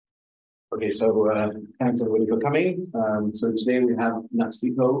Okay, so thanks everybody for coming. So today we have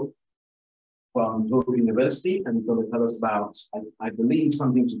Natsuhiko from Tohoku University, and he's going to tell us about, I believe,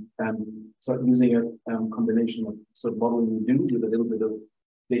 something to sort of using a combination of sort of modeling we do with a little bit of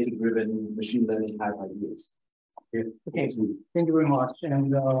data-driven machine learning type ideas. Okay, thank you very much,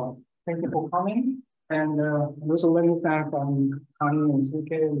 and thank you for coming. And also let me thank Tani and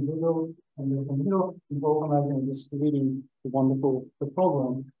CK and Google and for organizing this really wonderful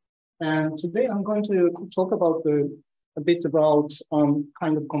program. And today I'm going to talk about a bit about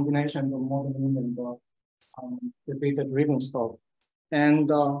kind of combination of modeling and the data-driven stuff.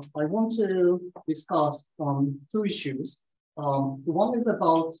 And I want to discuss two issues. One is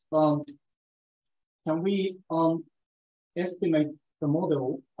about can we estimate the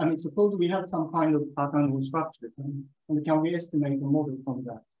model? I mean, suppose we have some kind of pattern or structure, and can we estimate the model from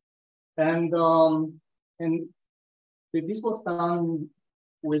that? And this was done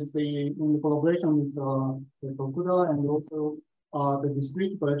with in the collaboration with Tohoku, and also the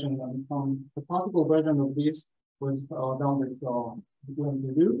discrete version, and the particle version of this was done with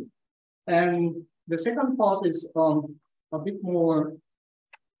Tohoku. And the second part is a bit more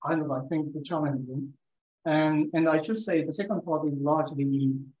kind of, I think, challenging. And I should say the second part is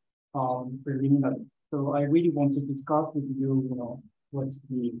largely preliminary. So I really want to discuss with you, what's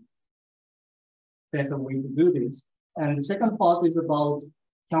the better way to do this. And the second part is about,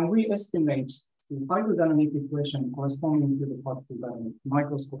 can we estimate the hydrodynamic equation corresponding to the particle dynamic,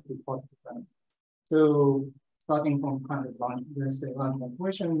 microscopic particle dynamic? So starting from kind of let's say random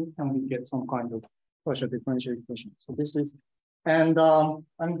equation, can we get some kind of partial differential equation? So this is, and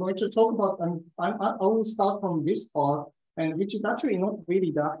I'm going to talk about, I will start from this part, and which is actually not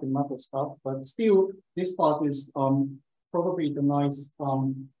really the active matter stuff, but still this part is probably the nice,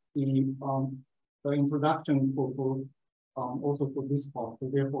 the introduction for also for this part. So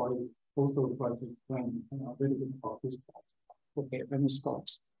therefore, I also try to explain a little bit about this part. Okay, let me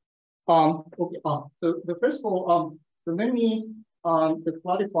start. Okay, so the first of all, so let me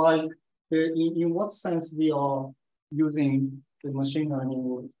clarify in what sense we are using the machine learning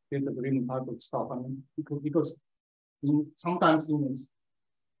or data-driven type of stuff. I mean, because sometimes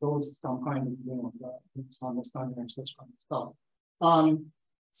those some kind of misunderstanding and such kind of stuff.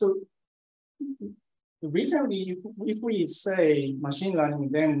 So recently, if we say machine learning,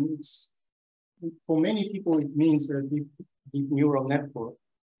 then for many people it means a deep neural network.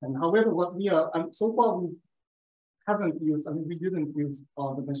 And however, what we are so far we haven't used. I mean, we didn't use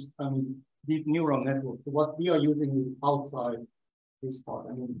deep neural network. What we are using is outside this part.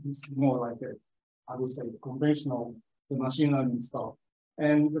 I mean, it's more like I would say conventional machine learning stuff.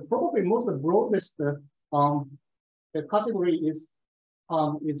 And probably most of the broadest the category is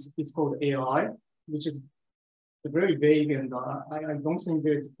it's called AI, which is very vague, and I don't think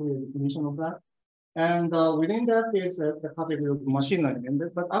there's a clear definition of that. And within that, there's the category of machine learning.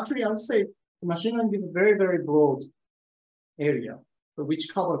 But actually, I would say machine learning is a very, very broad area, which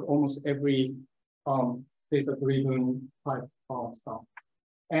covers almost every data-driven type of stuff.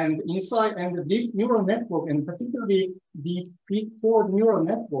 And inside, and the deep neural network, and particularly the feed-forward neural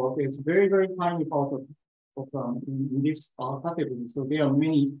network, is very, very tiny part of in this category. So there are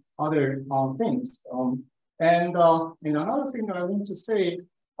many other things. And another thing that I want to say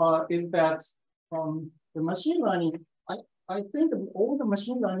is that the machine learning, I think all the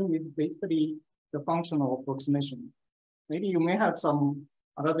machine learning is basically the functional approximation. Maybe you may have some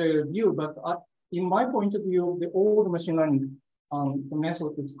other view, but in my point of view, all the machine learning, the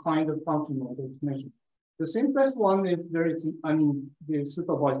method is kind of functional approximation. The simplest one is the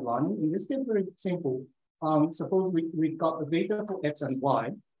supervised learning. In this case, very simple. Suppose we got the data for X and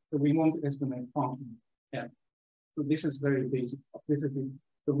Y, so we want to estimate function F. So this is very basic. This is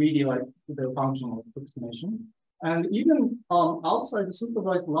really like the functional approximation. And even outside the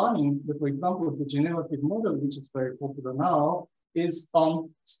supervised learning, for example, the generative model, which is very popular now, is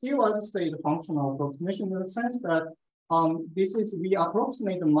still, I would say, the functional approximation in the sense that we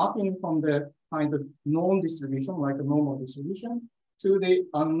approximate the mapping from the kind of known distribution, like a normal distribution, to the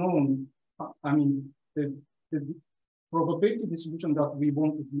unknown, the probability distribution that we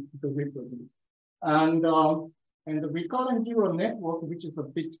want to reproduce. And the recurrent neural network, which is a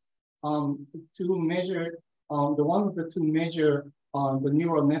bit to measure, the one of the two measure the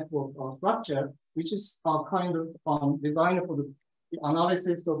neural network structure, which is kind of designed for the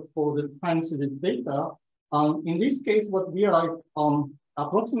analysis for the time series data. In this case, what we are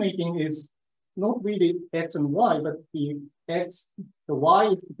approximating is not really X and Y, but the Y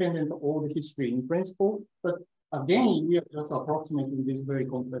is dependent on all the history in principle. But again, we are just approximating this very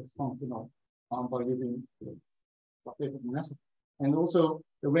complex functional by using the method. And also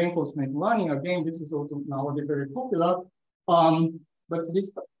the reinforcement learning, again, this is also nowadays very popular. But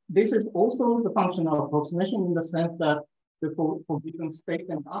this is also the functional approximation in the sense that for given state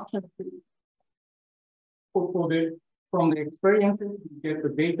and action, from the experiences, we get the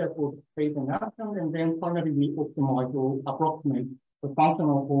data for state and action, and then finally we optimize or approximate the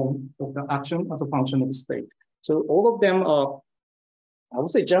functional form of the action as a function of state. So all of them are, I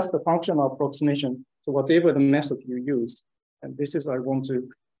would say, just the functional approximation. So whatever the method you use, and this is I want to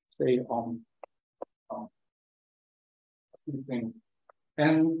say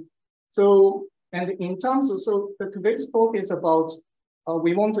and so in terms of today's talk is about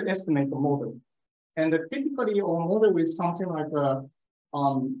we want to estimate the model, and typically our model is something like a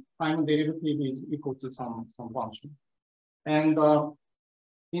time derivative is equal to some function, and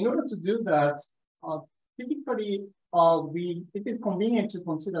in order to do that, typically it is convenient to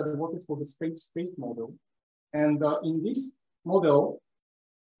consider what is called the state model, and in this model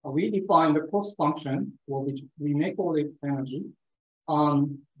we define the cost function, or which we may call it energy,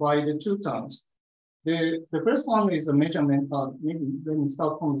 by the two terms. The first one is a measurement. Maybe let me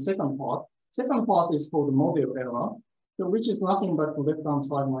start from the second part. Second part is called the model error, so which is nothing but the left-hand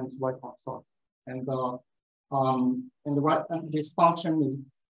side minus right-hand side. And this function is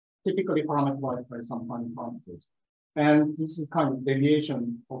typically parameterized by some kind of parameters. And this is kind of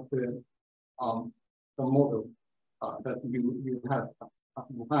deviation of the model that you have at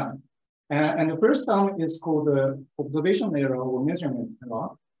the time. And the first term is called the observation error or measurement error.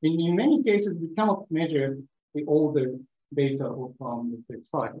 In many cases, we cannot measure all the data from the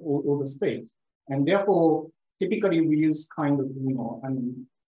site, all the states. And therefore, typically we use kind of,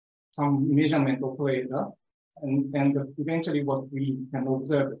 some measurement operator. And eventually what we can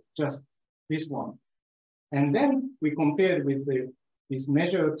observe just this one. And then we compare with this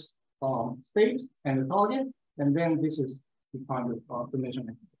measured state and the target. And then this is the kind of the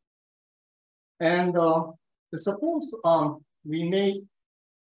measurement. And suppose we may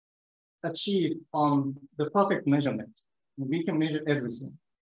achieve the perfect measurement. We can measure everything,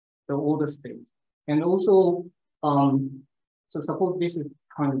 all the states. And also, so suppose this is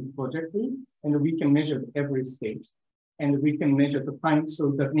kind of projective, and we can measure every state. And we can measure the time,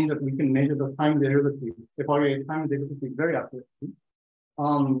 so that means that we can measure the time derivative, evaluate time derivative very accurately,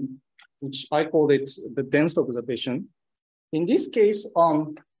 which I call it the dense observation. In this case,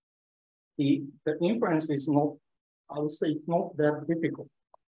 the inference is not, I would say it's not that difficult.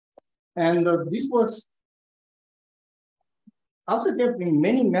 And this was, I would say there have been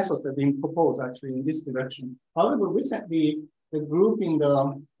many methods that have been proposed actually in this direction. However, recently, the group in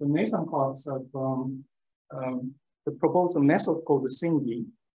the Nathan parts of the proposed a method called the SINGI.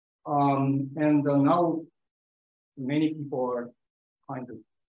 And now many people are kind of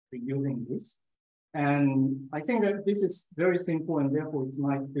using this. And I think that this is very simple, and therefore it's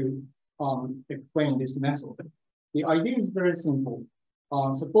nice to explain this method. The idea is very simple.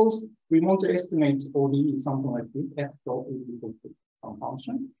 Suppose we want to estimate ODE, something like this, x dot is equal to some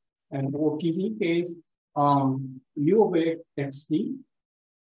function. And for PD case, u of xt,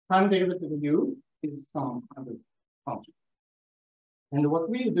 time derivative of u is some kind of function. And what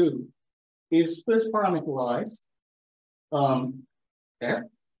we do is first parameterize f.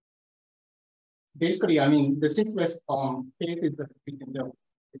 Basically, I mean, the simplest case is that we can just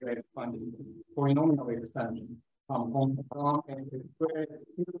polynomial expansion. And all the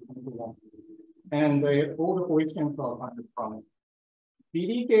coefficients are under parameter.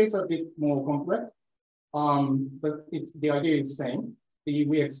 PD case are a bit more complex, but the idea is the same.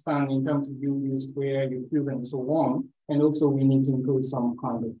 We expand in terms of u square, u cube, and so on. And also we need to include some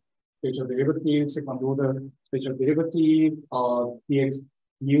kind of spatial derivative, second order spatial derivative, dx,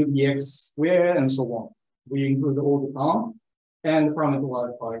 u dx square, and so on. We include all the term and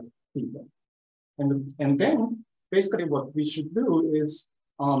parameterized by theta. And then basically what we should do is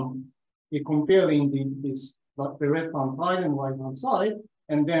we're comparing the left-hand side and right-hand side,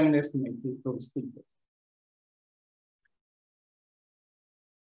 and then estimate those theta.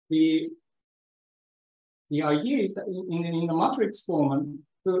 The idea is that in the matrix form,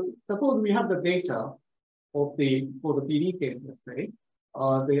 so suppose we have the data for the PD case, let's say,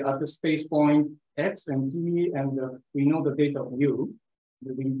 at the space point x and t, and we know the data of u.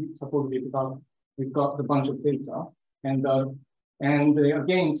 Suppose we've got the bunch of data, and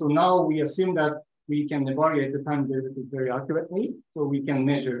again, so now we assume that we can evaluate the time derivative very accurately, so we can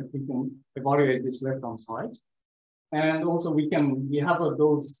evaluate this left-hand side. And also we have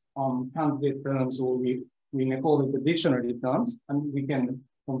those candidate terms, or we may call it the dictionary terms, and we can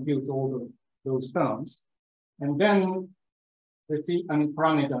compute all those terms. And then let's see,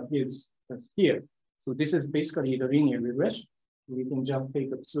 parameter is here. So this is basically the linear regression. we can just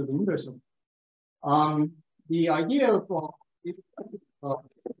take a pseudo inverse. The idea of this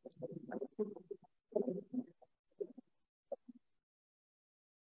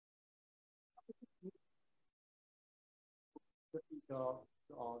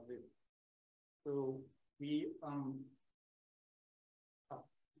so we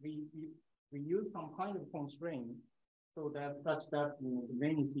use some kind of constraint so that such that the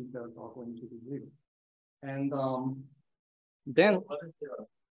many seekers are going to be zero. And then what is the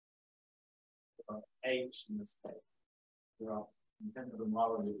H in the state? In terms of the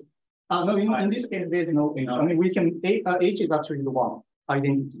model. no, in this case, there's no H. I mean, we can, H is actually the one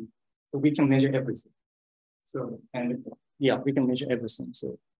identity. So we can measure everything. So, and yeah, we can measure everything.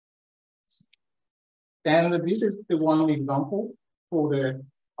 So, and this is the one example for the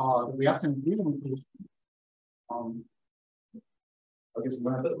reaction freedom equation. Okay, so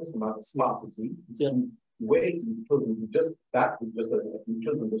when I thought about sparsity, way just that is just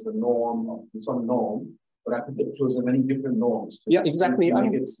just a norm of some norm, but I could have chosen many different norms. Yeah, exactly.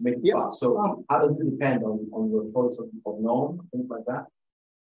 Make it fast. So how does it depend on the choice of norm, things like that?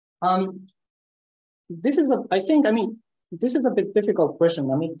 This is this is a bit difficult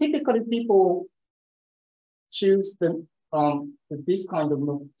question. I mean, typically people choose this kind of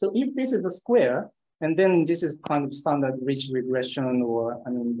norm. So if this is a square, and then this is kind of standard ridge regression, or I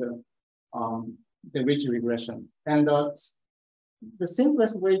mean the ridge regression. And the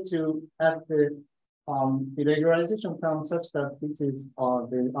simplest way to have the regularization term such that this is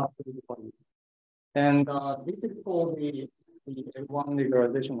the absolute value. And this is called the one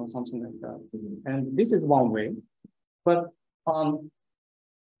regularization or something like that. And this is one way. But how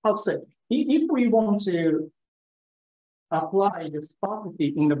to say, if we want to apply the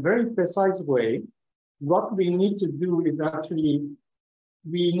sparsity in a very precise way, what we need to do is actually,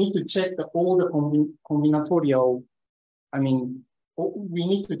 we need to check all the combinatorial, I mean, we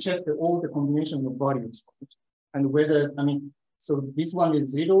need to check all the combination of values. And whether, I mean, so this one is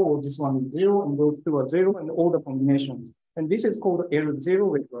 0 or this one is 0 and those two are 0 and all the combinations. And this is called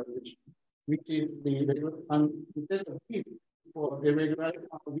L0 regularization, which is instead of this, for the regularization,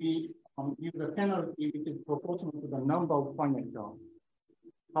 we use a penalty which is proportional to the number of finite terms.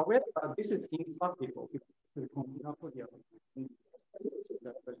 However, this is impractical if the combinatorial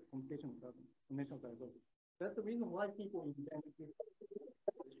the computation doesn't. That's the reason why people invent this.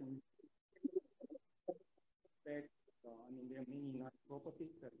 I mean, there are many nice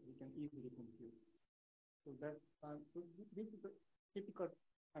properties that we can easily compute. So that's this is a typical,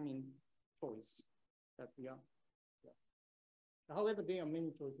 I mean, choice that we are. Yeah. However, there are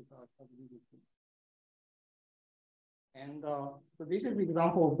many choices that are really good. And so this is the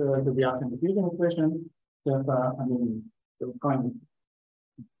example of the reaction diffusion equation. That I mean, the kind of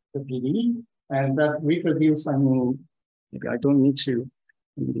the PD, and that reproduce. I mean, maybe I don't need to.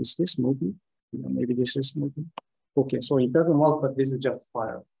 Maybe is this moving? Maybe this is moving. Okay, so it doesn't work, but this is just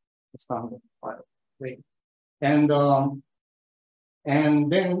file, the standard file. Great. And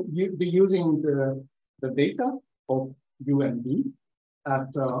then using the data of U and B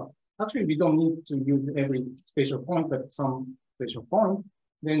at actually we don't need to use every spatial point, but some spatial point,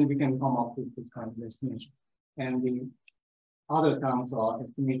 then we can come up with this kind of estimation. And the other terms are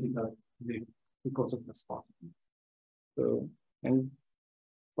estimated because of the spot. So, and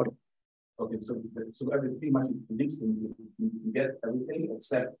what? Okay, so everything much predicts you get everything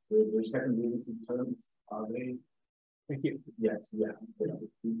except the second derivative terms. Are they? Thank you. Yes, yeah.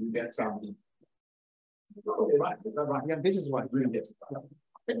 You get something. Okay, right. Is that right? Yeah, this is what really gets. Yeah.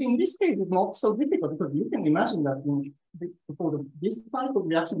 But in this case, it's not so difficult because you can imagine that for this type of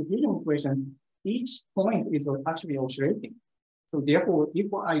reaction diffusion equation, each point is actually oscillating. So therefore,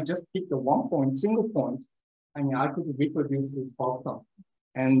 if I just pick the one point, single point, I mean, I could reproduce this outcome.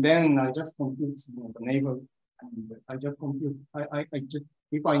 And then I just compute the neighbor. And I just compute, I just,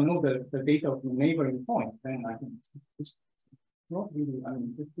 if I know the data of the neighboring points, then I can, it's not really, I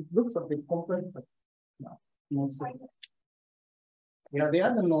mean, it looks a bit complex, but no, not so. Yeah, the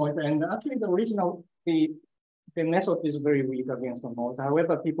other noise, and actually the original, the method is very weak against the noise.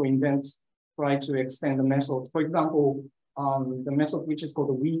 However, people try to extend the method. For example, the method which is called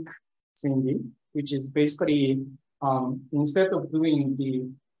the weak CMD, which is basically instead of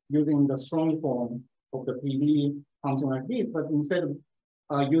using the strong form of the PD, something like this, but instead of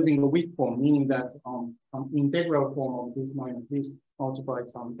using the weak form, meaning that integral form of this minus this multiply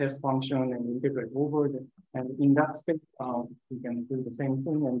some test function and integrate over it. And in that space, we can do the same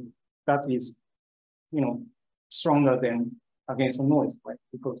thing. And that is, stronger than against the noise, right?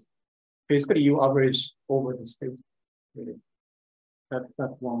 Because basically you average over the space. Really.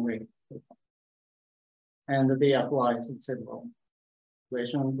 That's one way. And they apply several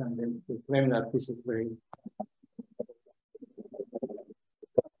equations, and then they claim that this is very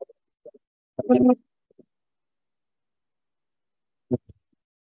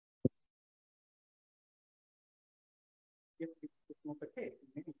it's not the case in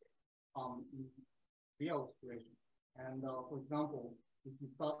many cases, in real situations. And for example, if you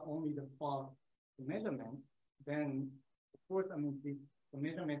start only the part measurement, then of course, I mean, the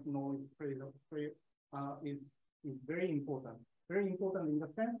measurement knowledge is very important. Very important in the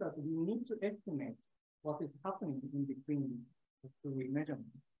sense that we need to estimate what is happening in between the two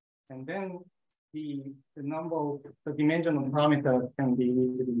measurements. And then the number of the dimension of parameters can be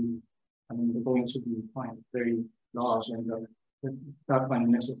easily, I mean, the going to be defined very large, and that kind of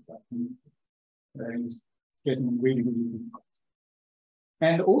message that is getting really, really difficult.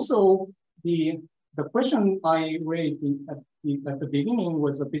 And also the question I raised at the beginning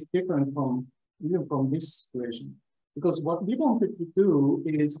was a bit different from even from this situation, because what we wanted to do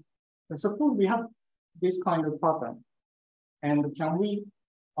is, suppose we have this kind of pattern, and can we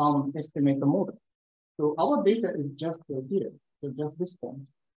estimate the model? So our data is just here, so just this point.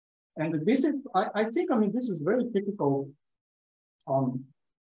 And this is, I think, I mean, this is very typical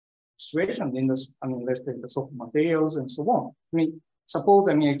situation in this, I mean, let's take the soft materials and so on. I mean, suppose,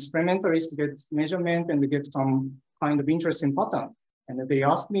 I mean, experimentalists get measurement and they get some kind of interesting pattern. And they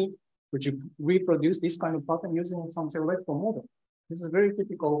ask me, would you reproduce this kind of pattern using some theoretical model? This is very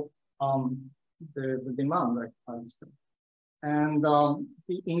typical, the demand, like I understand. And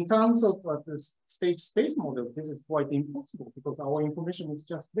in terms of the state space model, this is quite impossible because our information is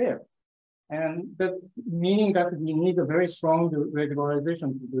just there. And that meaning that we need a very strong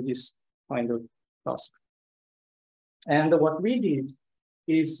regularization to do this kind of task. And what we did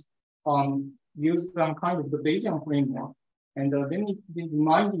is use some kind of the Bayesian framework. And let me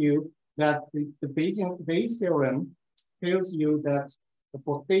remind you that the Bayes theorem tells you that the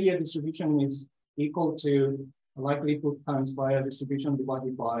posterior distribution is equal to likelihood times Bayer distribution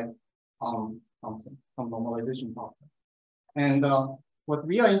divided by some normalization factor. And what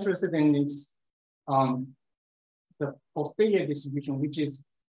we are interested in is the posterior distribution, which is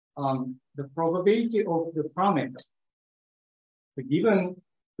the probability of the parameter, given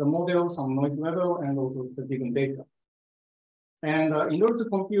the model, some noise level, and also the given data. And in order to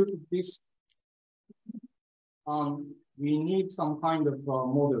compute this, we need some kind of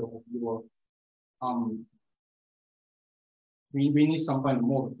model of your, we need some kind of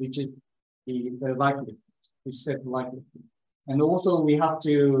model, which is the likelihood, which set likelihood. And also we have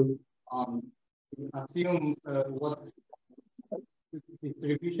to assume what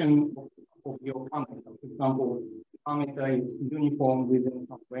distribution of your parameter. For example, parameter is uniform within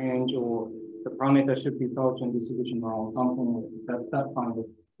some range, or the parameter should be Gaussian distribution or something, that kind of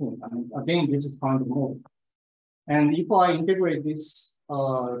thing. And again, this is kind of model. And if I integrate this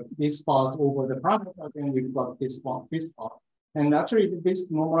this part over the parameter, then we've got this part. And actually, this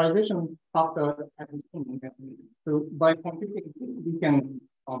normalization factor, so by computing, we can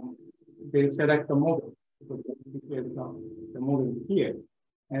select the model, because the model is here.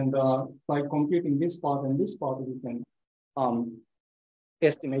 And by computing this part and this part, we can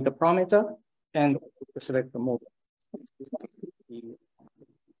estimate the parameter and select the model.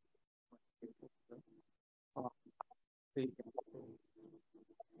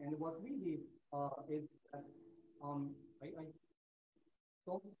 And what we did is that I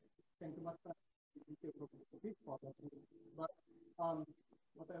don't spend too much time on this part, but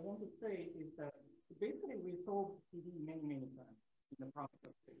what I want to say is that basically we solved PD many times in the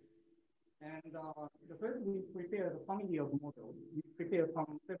parameter space. And the first we prepare the family of models. We prepare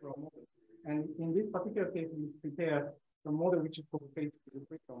from several models. And in this particular case, we prepare the model which is called phase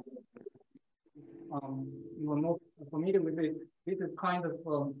critical. You are not familiar with it. This is kind of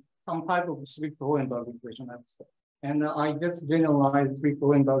some type of Swift-Hohenberg equation, I would say. And I just generalized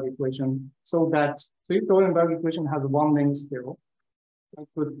Swift-Hohenberg equation so that Swift-Hohenberg equation has one length scale. I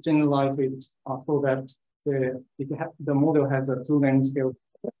could generalize it so that the model has a two length scale.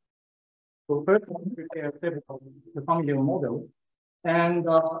 So first, we prepare the family of models, and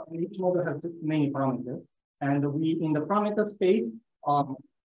each model has many parameters. And we, in the parameter space,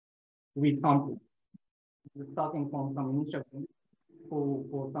 we sample. We're starting from some initial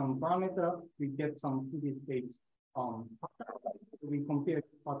for some parameter, we get some PD space. We compare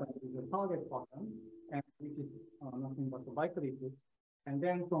this pattern with the target pattern, and which is nothing but the likelihood. And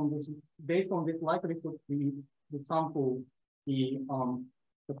then from this, based on this likelihood, we sample the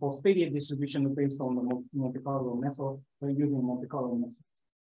posterior distribution based on the Monte Carlo method. We're using Monte Carlo methods.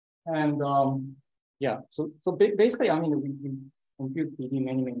 And yeah, so basically, I mean, we compute PD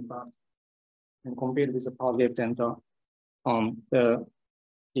many times and compare with the target and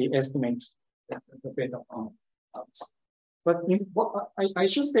the estimate the beta out. But I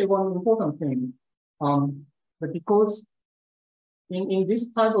should say one important thing, but because in this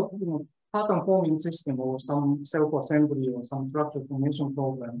type of pattern forming system or some self-assembly or some structure formation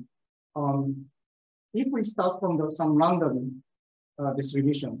program, if we start from some random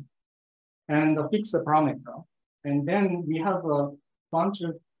distribution and fix the parameter, and then we have a bunch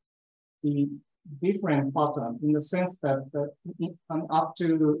of the different pattern in the sense that up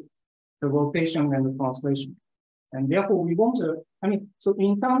to the rotation and the translation. And therefore we want to, so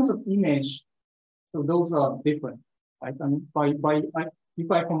in terms of image, so those are different, right?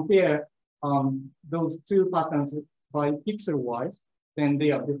 If I compare those two patterns by pixel wise, then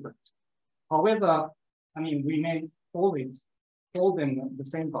they are different. However, we may always call them the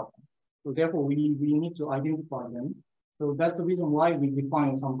same pattern. So therefore we need to identify them. So that's the reason why we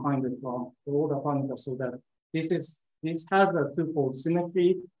define some kind of order parameter, so that this has a twofold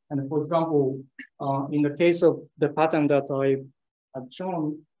symmetry. And for example, in the case of the pattern that I have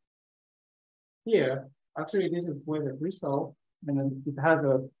shown here, actually this is where the crystal, and it has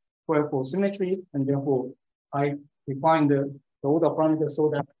a square-fold symmetry, and therefore I define the order parameter so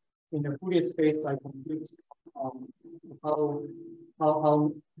that in the Fourier space I compute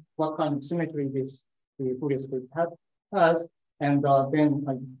what kind of symmetry the Fourier space has, and then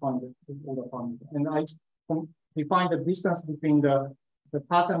I define the order parameter, and I define the distance between the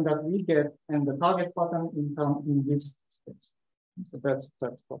pattern that we get and the target pattern in this space. So that's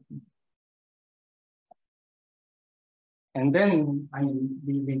what. And then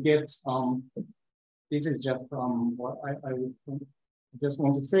we get this is just what I just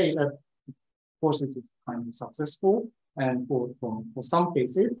want to say that of course it is kind of successful and for some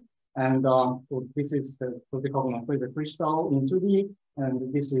cases, and so this is the Tohoku crystal in 2D,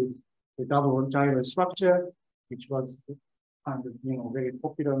 and this is the double gyro structure, which was kind of very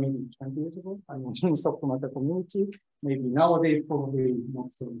popular maybe 20 years ago. In soft matter community, maybe nowadays probably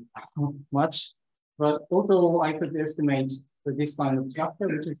not so much. But also I could estimate this kind of structure,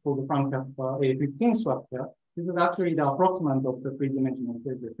 which is called the Frank A15 structure. This is actually the approximant of the three-dimensional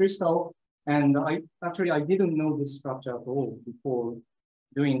crystal. And I didn't know this structure at all before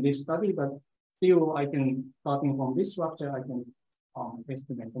doing this study, but still starting from this structure, I can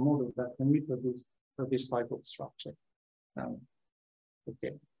estimate a model that can reproduce this type of structure.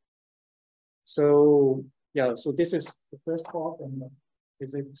 Okay. So yeah, so this is the first part, and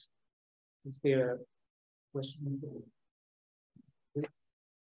is there a question?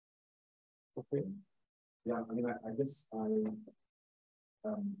 Okay. Yeah, I guess I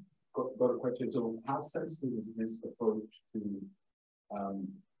got a question. So how sensitive is this approach to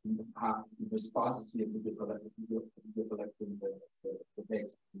the sparsity of the collecting the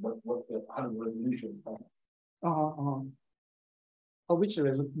data? What the resolution? Which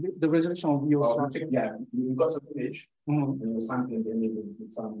the resolution of your structure? Yeah, you've got some image, and you're sampling the image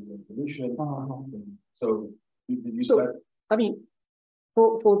with some resolution. So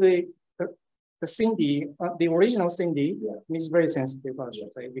for the Cindy, the original Cindy is very sensitive, I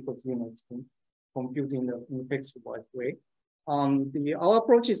should say, because it's been computed in the text-wise way. Our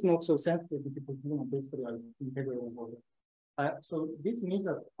approach is not so sensitive because basically I integrate over it. So this means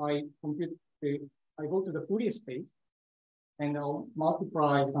that I go to the Fourier space, and I'll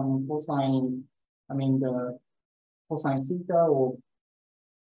multiply some cosine, the cosine theta or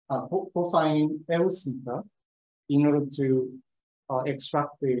cosine L theta in order to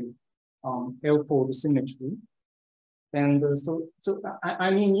extract the L-fold symmetry. And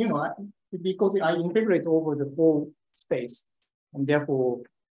because I integrate over the whole space, and therefore,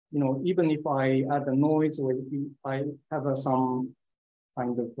 even if I add a noise or if I have some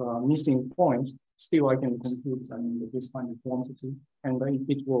kind of missing point, still I can compute this kind of quantity, and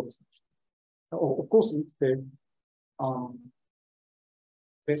it works. So of course, it's the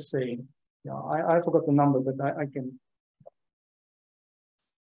let's say, I forgot the number, but I can.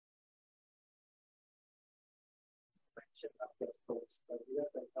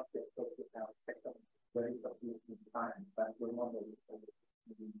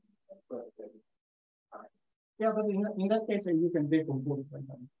 Yeah, but in that case, you can decompose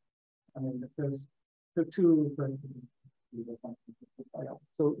the two.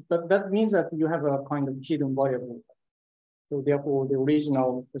 So that means that you have a kind of hidden variable. So therefore, the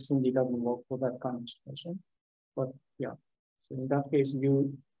original Cindy doesn't work for that kind of situation. But yeah, so in that case,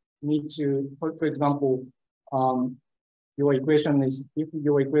 you need to, for example, your equation is, if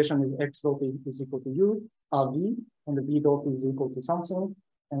your equation is x dot is equal to u, v, and the v dot is equal to something,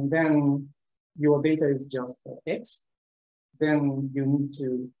 and then your data is just x, then you need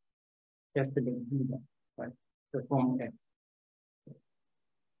to estimate v, right? So from x.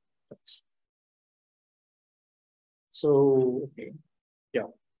 So, okay, yeah.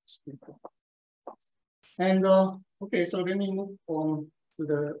 And okay, so let me move on to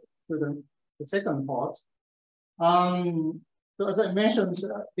the second part. So as I mentioned,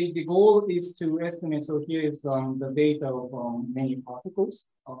 the goal is to estimate. So here is the data of many particles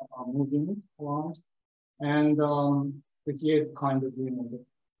moving around, and here is kind of the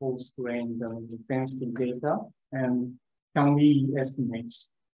coarse-grained density data, and can we estimate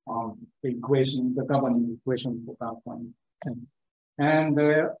the equation, the governing equation for that one? And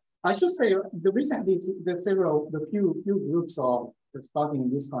I should say the recently the few groups are starting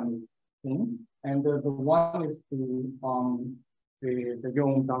this kind of thing, and the one is the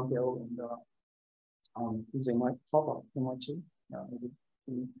Young Dangdale and using my top MIT.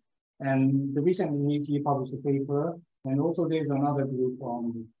 And recently he published a paper, and also there's another group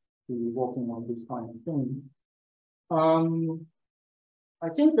working on this kind of thing. I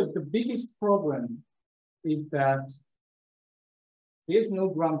think that the biggest problem is that there's no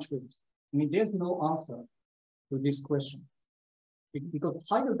ground truth. I mean, there's no answer to this question. Because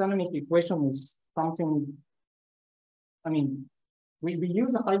hydrodynamic equation is something, I mean, we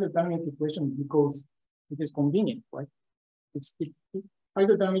use a hydrodynamic equation because it is convenient, right?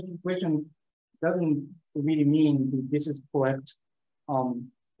 Hydrodynamic equation doesn't really mean that this is correct the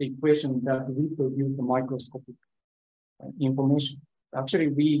equation that reproduce the microscopic information. Actually,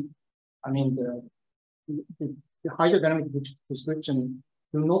 the hydrodynamic description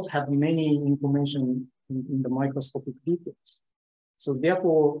do not have many information in the microscopic details. So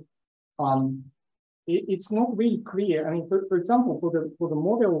therefore, it's not really clear. I mean, for example, for the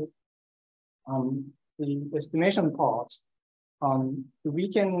model, the estimation part, we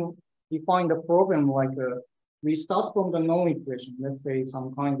can define the problem like we start from the known equation. Let's say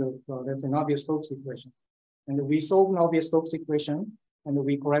some kind of let's say Navier-Stokes equation, and we solve Navier-Stokes equation, and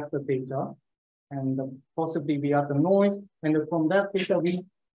we correct the data, and possibly we add the noise, and from that data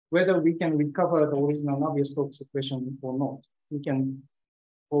whether we can recover the original Navier-Stokes equation or not. We can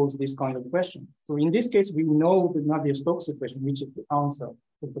pose this kind of question. So in this case, we know the Navier-Stokes equation, which is the answer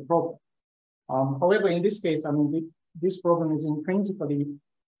to the problem. However, in this case, I mean, this problem is intrinsically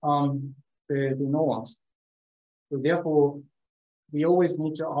the no answer. So therefore, we always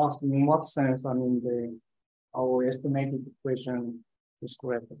need to ask in what sense, I mean, our estimated equation is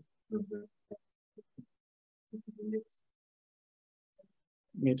correct.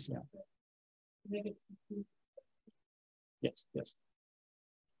 Mix, yeah. Yes, yes.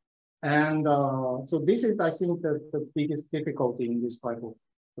 And so this is, I think, the biggest difficulty in this type of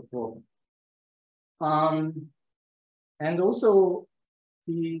problem. And also,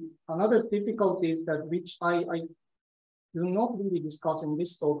 another difficulty is that which I do not really discuss in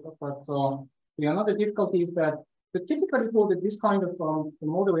this talk, but the another difficulty is that typically for this kind of the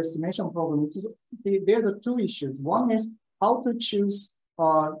model estimation problem, there are two issues. One is how to choose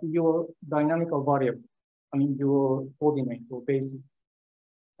your dynamical variable, I mean your coordinate or basis.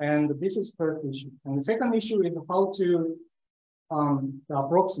 And this is first issue. And the second issue is how to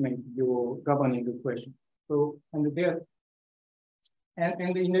approximate your governing equation. So, and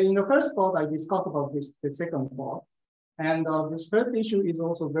in the first part, I discussed about the second part. And this third issue is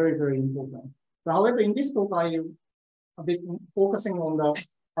also very, very important. So, however, in this talk, I'm a bit focusing on the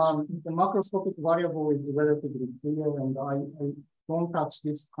macroscopic variable is relatively clear, and I don't touch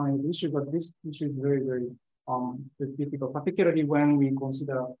this kind of issue, but this issue is very, very difficult, particularly when we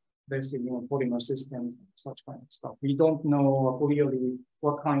consider basically polymer systems, such kind of stuff. We don't know clearly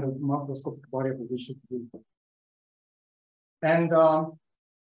what kind of macroscopic variable we should do. And of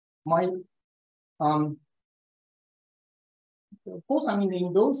course, I mean,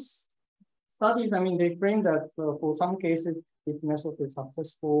 in those studies, I mean, they frame that for some cases, this method is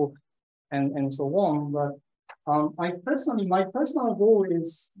successful and so on. But my personal goal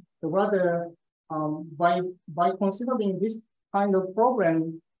is to rather, by considering this kind of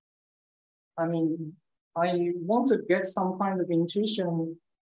problem, I mean, I want to get some kind of intuition,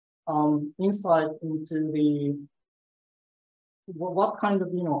 insight into what kind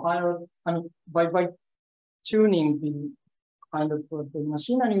of, higher, I mean, by tuning the kind of the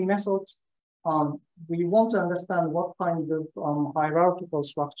machine learning methods, we want to understand what kind of hierarchical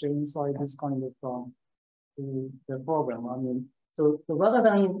structure inside this kind of the program. I mean, so rather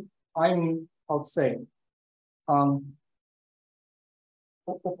than I would say,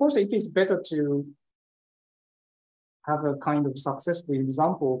 of course, it is better to have a kind of successful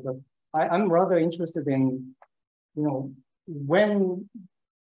example, but I'm rather interested in, when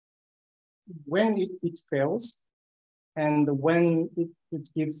it fails, and when it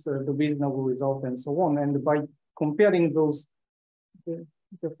gives the reasonable result and so on. And by comparing the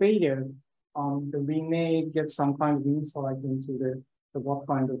failure we may get some kind of insight into the what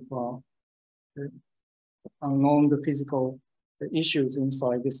kind of unknown the physical issues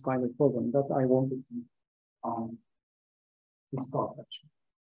inside this kind of problem that I wanted to discuss actually.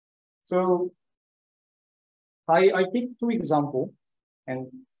 So I picked two examples, and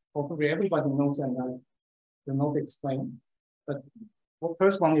hopefully everybody knows and I will not explain. But the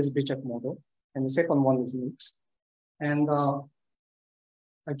first one is Bichek model, and the second one is mix. And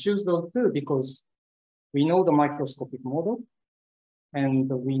I choose those two because we know the microscopic model, and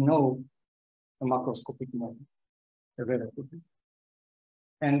we know the macroscopic model relatively.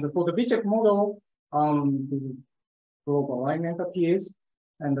 And for the Bichek model, this global alignment appears,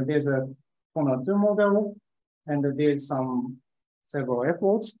 and there's a corner 2 model, and there's several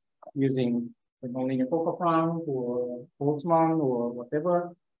efforts using the nonlinear focal Planck or Boltzmann or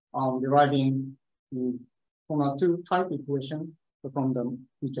whatever, deriving the corner 2 type equation from the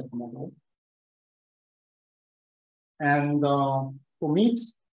Bichek model. And for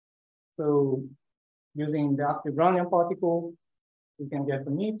mix, so using the active Brownian particle, we can get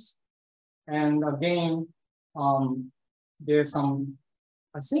the mix. And again, there's some,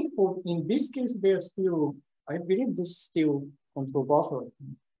 I think in this case, there's still, I believe this is still controversial.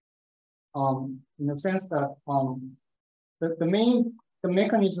 In the sense that the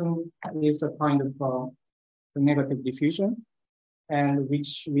mechanism is a kind of the negative diffusion, and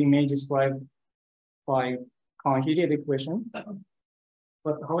which we may describe by Cohen-Hilliard equation.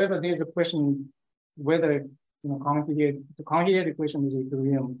 But however, there's a question whether the Cohen-Hilliard equation is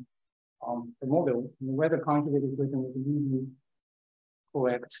equilibrium the model, whether Cohen-Hilliard equation is really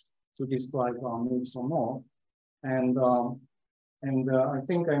correct to describe mix or not. And I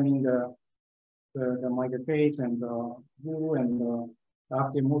think the minor phase and U and the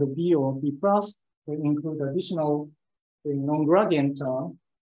active model B or B plus will include additional non-gradient term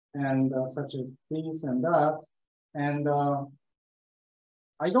and such as this and that. And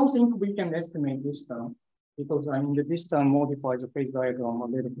I don't think we can estimate this term because this term modifies the phase diagram a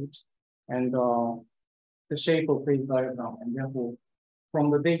little bit and the shape of phase diagram, and therefore from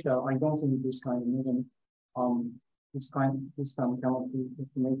the data I don't think this kind of movement this term cannot be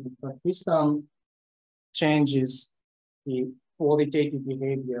estimated, but this term changes the qualitative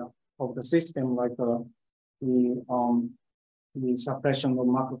behavior of the system, like the suppression of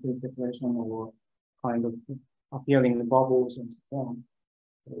macrophage separation or kind of appearing the bubbles and so on.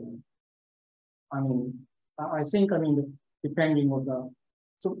 I think depending on the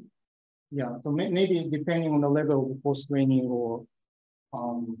so maybe depending on the level of coarse-graining or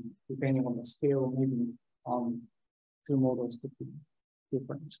depending on the scale, maybe two models could be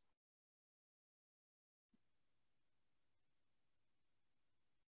different.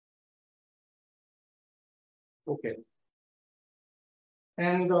 Okay.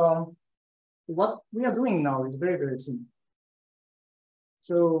 And what we are doing now is very, very simple.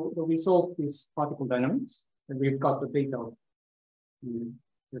 So we solve this particle dynamics, and we've got the data of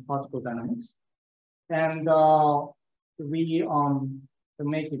the particle dynamics. And we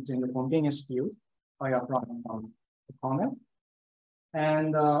make it in the continuous field by applying the comment.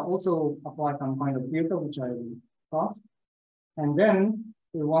 And also apply some kind of filter, which I will talk. And then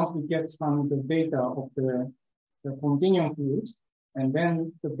once we get some of the data of the continuum fields, and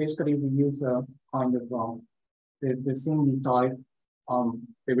then basically we use a kind of the Cindy type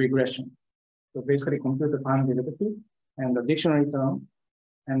the regression. So basically compute the time derivative and the dictionary term,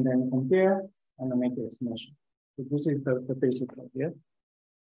 and then compare and then make the estimation. So this is the basic idea.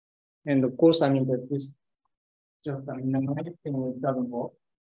 And of course, that this just the numeric thing doesn't work,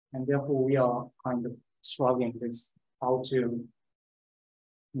 and therefore we are kind of struggling with how to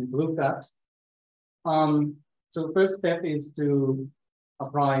improve that. So the first step is to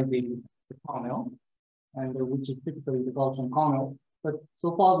apply the kernel, and which is typically the Gaussian kernel. But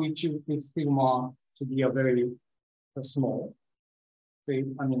so far we choose this sigma to be a very small. So,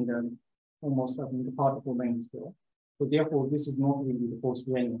 almost the particle length scale. So therefore, this is not really the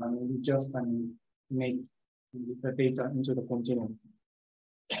coarse-graining. We just make the data into the continuum.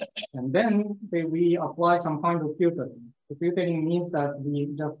 And then we apply some kind of filtering. The filtering means that we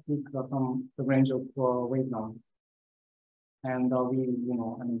just pick the range of wavelength. And we,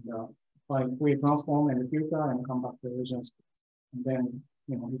 apply Fourier transform and the filter and come back to the original space. And then,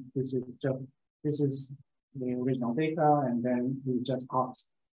 this is the original data, and then we just cut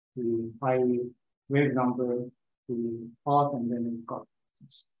the high wave number to part, and then we got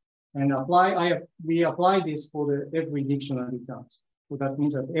this. And we apply this for every dictionary terms. So that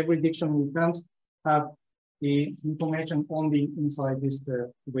means that every dictionary terms have the information only inside this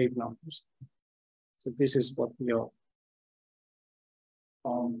wave numbers. So this is what we are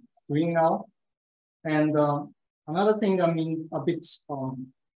green now. And another thing, I mean, a bit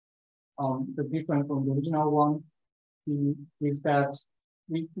the different from the original one is that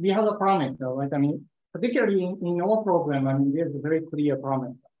we have a parameter, right? I mean, particularly in our program, I mean, there's a very clear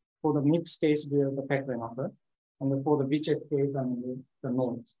parameter. For the mixed case, we have the Peckley number, and for the Vichet case, I mean, the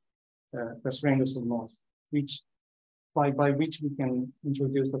noise, the strength of noise, which by which we can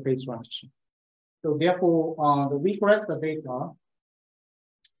introduce the phase transition. So therefore, we correct the data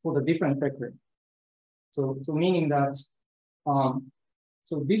for the different Peckley. So meaning that,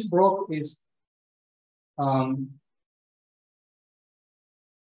 so this block is,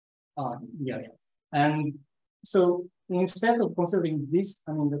 and so instead of considering this,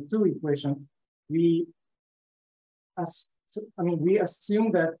 I mean, the two equations, we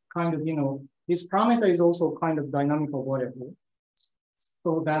assume that kind of, you know, this parameter is also kind of dynamical variable,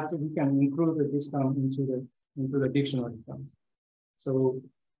 so that we can include this term into the dictionary terms. So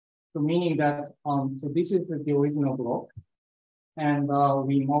meaning that, so this is the original block, and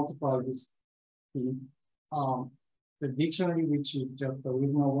we multiply this, the dictionary, which is just the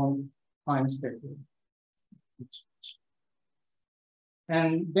original one, times Peckley.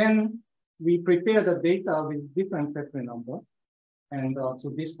 And then we prepare the data with different Peckley number. And so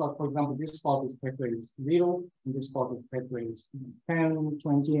this part, for example, this part is Peckley is 0, and this part is Peckley is 10,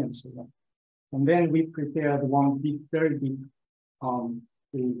 20, and so on. And then we prepare the one big, very big,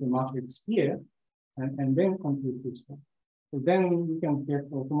 the matrix here, and then compute this one. So then we can get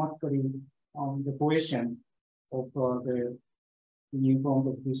automatically the coefficient of the in front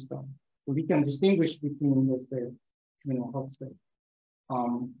of this term. So we can distinguish between, let's say, you know, how to say,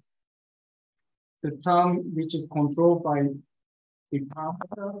 the term which is controlled by the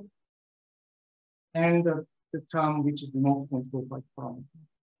parameter and the term which is not controlled by parameter.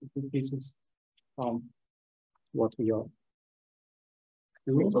 This is what we are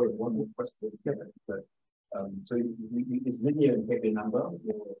doing. Sorry, one more question. Yeah. So is linear in Peckley number?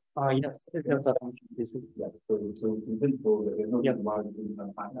 Yes, it's just a function. This is, yeah. So in principle, there's no reason why we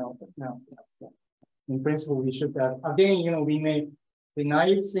can find out. No. In principle, we should have. Again, you know, we may. The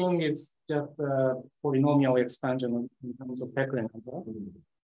naive thing is just a polynomial expansion in terms of Peckley number.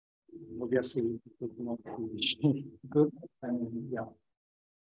 Obviously, it would not be good. And yeah.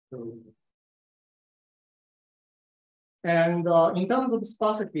 So, and in terms of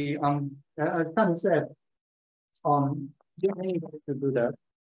sparsity, as Tani said, there are many ways to do that.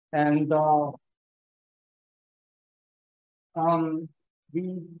 And we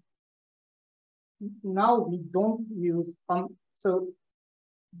don't use so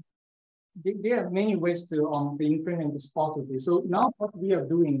there are many ways to increment the sparsity. So now what we are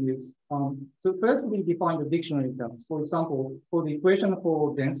doing is so first we define the dictionary terms. For example, for the equation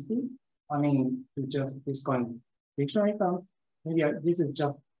for density, I mean, to just this kind of dictionary term, maybe this is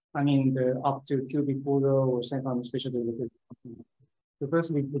just, I mean, the up to cubic order or some kind of special derivative. So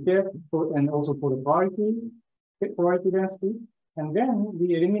first we prepare for, and also for the priority density, and then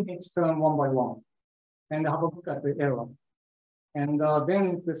we eliminate term one by one and have a look at the error. And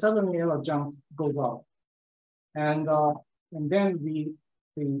then the sudden error jump goes up. And then we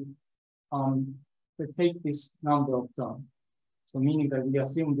take this number of terms. So meaning that we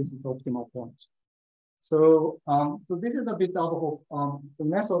assume this is the optimal point. So so this is a bit out of the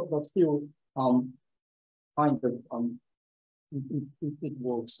method, but still kind of it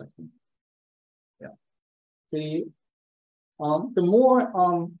works, I think. Yeah. The more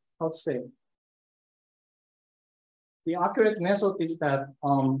how to say, the accurate method is that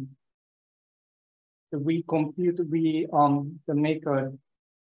we compute make the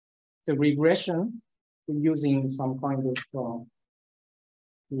regression using some kind of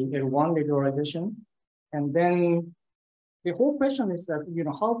the L1 regularization, and then the whole question is that, you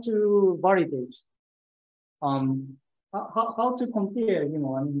know, how to validate, how to compare, you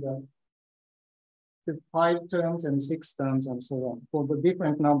know, I mean the 5 terms and 6 terms and so on for the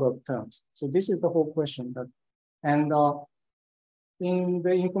different number of terms. So this is the whole question that. And in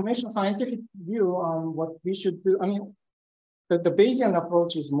the information scientific view, what we should do, I mean, the Bayesian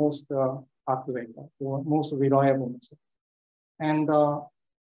approach is most accurate or most reliable method. And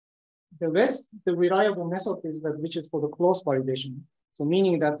the rest, the reliable method is that which is for the close validation. So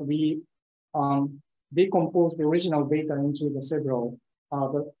meaning that we decompose the original data into the several,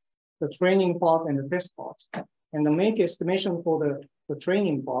 the training part and the test part, and then make estimation for the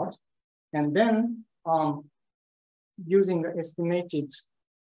training part, and then using the estimated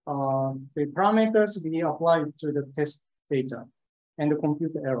the parameters we apply to the test data and the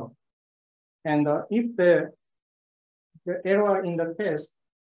compute error. And if the error in the test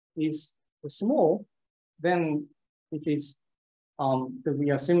is small, then it is that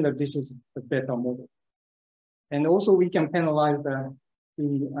we assume that this is the better model. And also we can penalize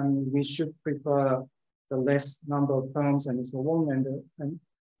we should prefer the less number of terms and so on. And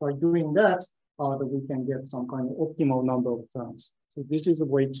by doing that, we can get some kind of optimal number of terms. So this is a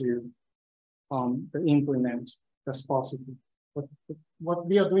way to implement the sparsity. But what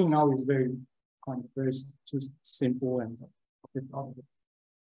we are doing now is very just simple and a bit out of it.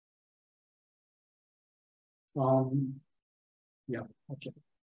 Yeah, okay.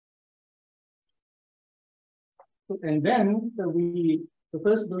 And then we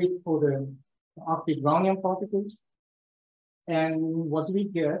first do it for the active Brownian particles. And what we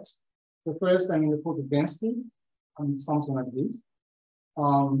get, the first, for the density, something like this.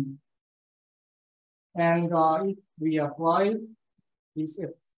 If we apply this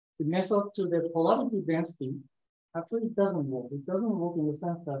method to the polarity density, actually it doesn't work. It doesn't work in the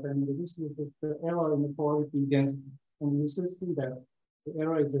sense that this is the error in the polarity density. And you still see that the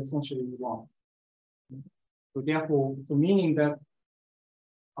error is essentially 1. So therefore, meaning that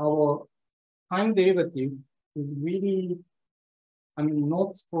our time derivative is really,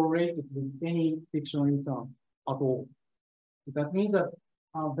 not correlated with any dictionary term at all. So that means that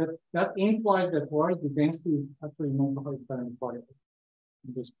that implies that polarity density is actually not Hamiltonian variable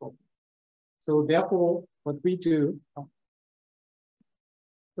in this problem. So therefore, what we do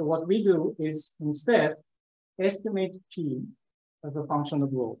is instead estimate P as a function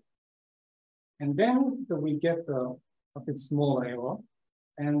of rho. And then we get a bit smaller error,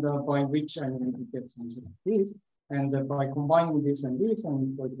 and by which we get something like this. And by combining this and this,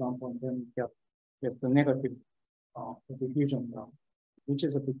 and for example, then we get the negative diffusion term, which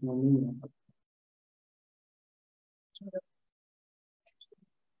is a bit more linear.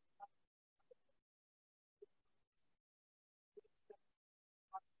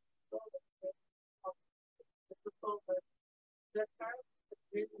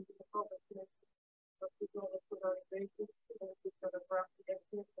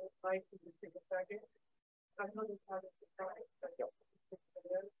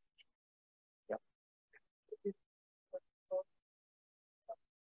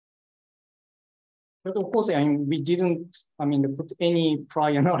 But of course, we didn't, put any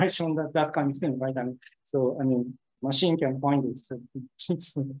prior knowledge on that kind of thing, right? So, machine can find it. So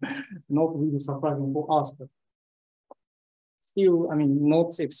it's not really surprising for us, but still,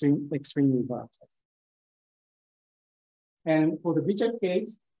 not extremely bad. And for the Bichet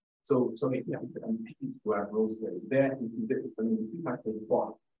case, so sorry, yeah, where those there,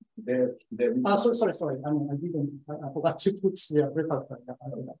 sorry. I forgot to put the reference.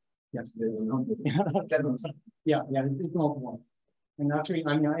 Yes, there's no. Yeah, it's not 1. And actually,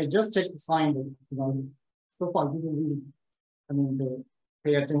 I just checked to find it. So far, I didn't really,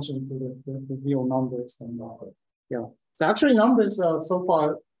 pay attention to the real numbers and yeah. So actually, numbers so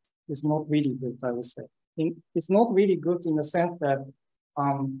far is not really good, I would say. It's not really good in the sense that,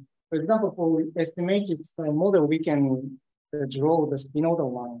 for example, for estimated model, we can draw the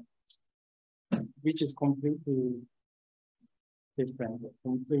spinodal line, which is completely different.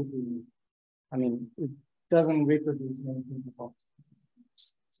 Completely, it doesn't reproduce anything about.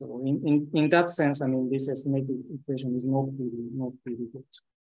 So in that sense, this estimated equation is not really good,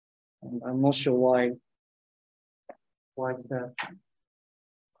 and I'm not sure why it's that.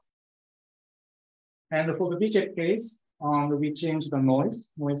 And for the Bichet case, we changed the noise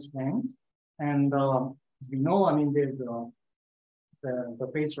range, and we know, there's the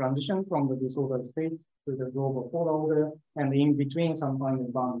phase transition from the disordered state to the global polar order, and in between some kind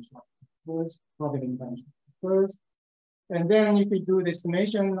of boundary first, probably intention first. And then if we do the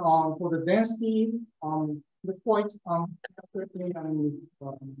estimation for the density, the quite accurately, the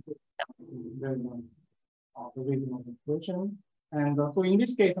regional equation. And so in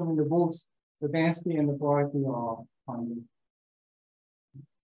this case, both the density and the polarity are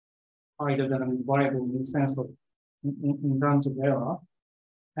either than variable in the sense of in terms of error.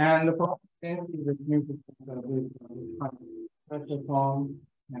 And the polarity density is pressure form,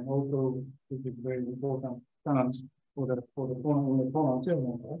 and also this is very important terms for the tonal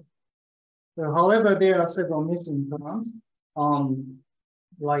term. So, however, there are several missing terms,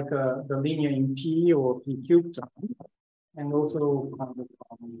 like the linear in P or P cubed term, and also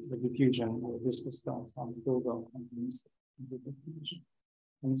the diffusion or viscous terms on the global diffusion.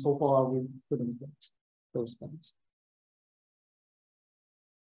 And so far, we couldn't get those terms.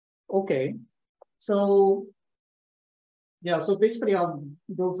 Okay, so yeah, so basically,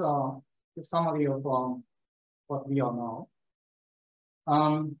 those are the summary of what we are now.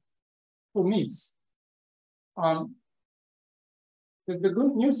 For myths, the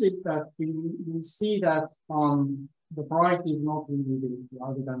good news is that we see that the priority is not really the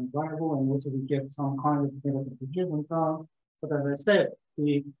hydrodynamic variable, and also we get some kind of negative diffusion term. But as I said,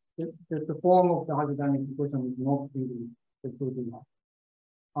 the form of the hydrodynamic equation is not really the good enough.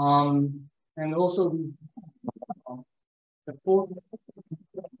 And also the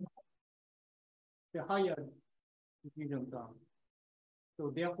higher diffusion term. So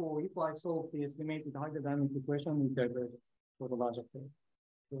therefore, if I solve the estimated hydrodynamic equation, it diverges for the larger scale.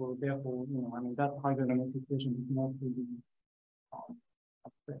 So therefore, that hydrodynamic equation is not really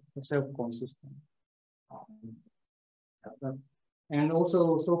self-consistent. And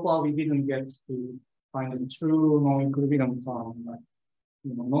also, so far we didn't get to find a true non-equilibrium term, like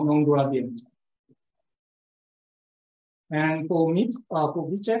non-gradient. And for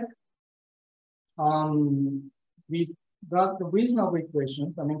VCheck, we got the reasonable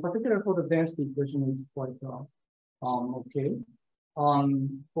equations. Particularly for the density equation, it's quite okay.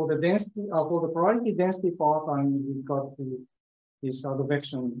 For the density, for the priority density part, we got these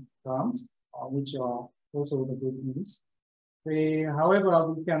advection terms, which are also the good news.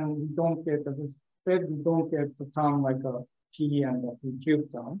 However, we don't get the term like a P and a P cube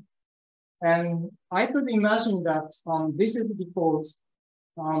term. And I could imagine that this is because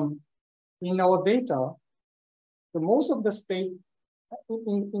in our data, the most of the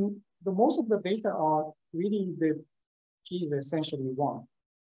data are really the P is essentially 1.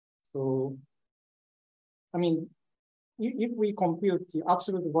 So, if we compute the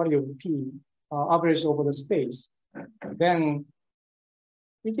absolute value of P averaged over the space, then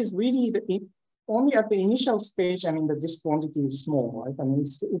it is really only at the initial stage, this quantity is small, right?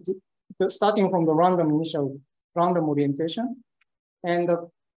 It's starting from the random orientation, and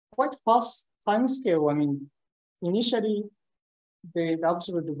quite fast time scale. Initially, the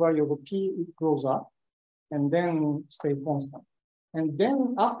absolute value of P, it grows up and then stay constant. And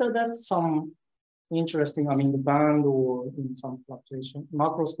then after that, some interesting, the band or in some fluctuation,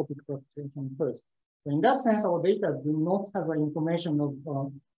 macroscopic fluctuation first. So in that sense, our data do not have information of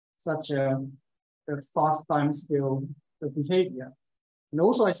such a fast time scale behavior. And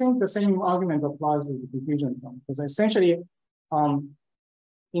also, I think the same argument applies with the diffusion term, because essentially,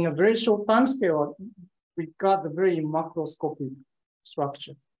 in a very short time scale, we got a very macroscopic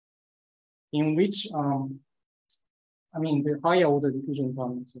structure in which, the higher order diffusion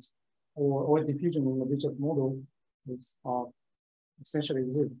term is, or diffusion in the Bishop model is essentially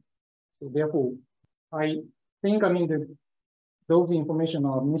 0. So therefore, I think, those information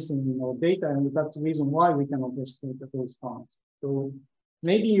are missing in our data, and that's the reason why we cannot estimate those terms. So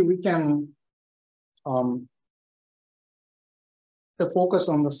maybe we can focus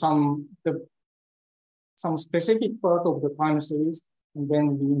on some specific part of the time series, and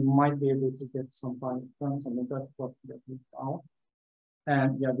then we might be able to get some time terms, and that's what we have out.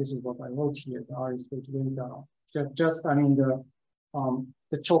 And yeah, this is what I wrote here. The R is just to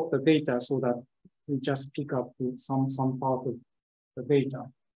chop the data so that we just pick up some part of the data,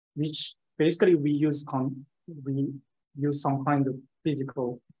 which basically we use some kind of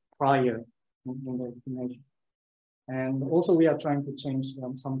physical prior in the estimation. And also we are trying to change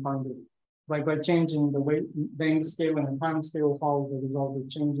some kind of, by changing the length scale and the time scale, how the result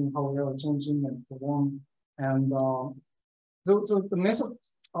is changing, how they are changing, and so on. And so the method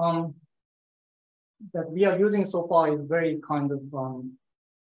that we are using so far is very kind of,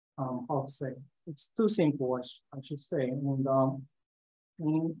 how to say, it's too simple, I should say. And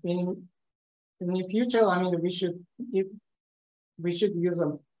in the future, we should use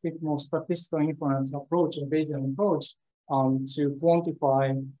a bit more statistical inference approach, a Bayesian approach, to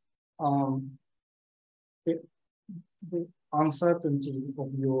quantify the uncertainty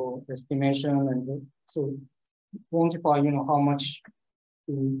of your estimation, and so quantify, how much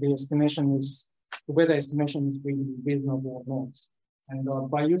the estimation is, whether estimation is really reasonable or not. And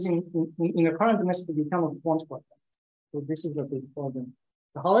by using, in the current method, we cannot quantify that. So this is a big problem.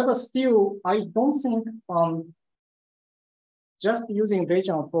 However, still, I don't think just using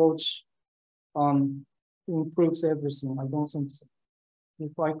Bayesian approach improves everything. I don't think so.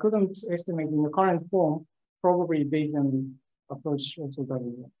 If I couldn't estimate in the current form, probably Bayesian approach also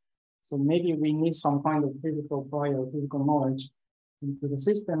doesn't work. So maybe we need some kind of physical knowledge into the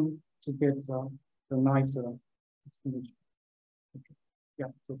system to get the nicer estimation. Okay.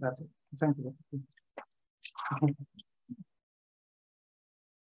 Yeah, so that's it. Thank you.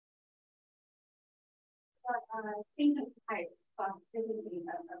 Thinking type of visiting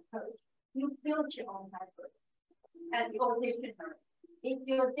approach, you build your own method and your dictionary. If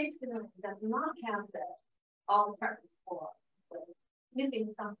your dictionary does not have the all terms for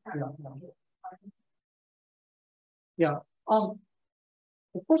using some terms. Yeah. Of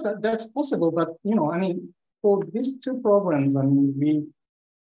course that's possible, but for these two programs, I mean,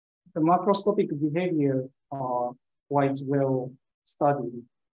 the macroscopic behavior are quite well studied.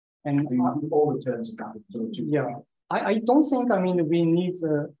 And all the terms of that. Yeah, I don't think, I mean, we need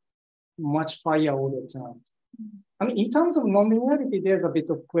a much higher order terms. I mean, in terms of nonlinearity, there's a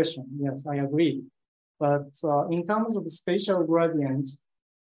bit of question. Yes, I agree. But in terms of the spatial gradient,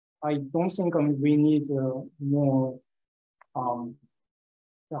 I don't think we need more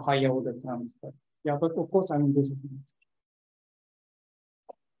the higher order terms. But yeah, but of course, I mean, this is.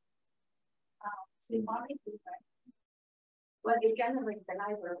 Symbolic effect. When you generate the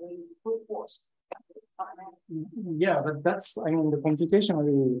library, brute force. Yeah, but that's, I mean, the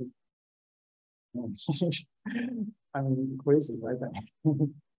computationally, I mean, crazy, right?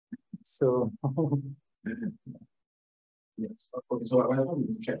 So. Yes. Okay, so I want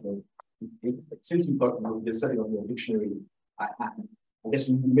to check. Since you've got the study of your dictionary, I guess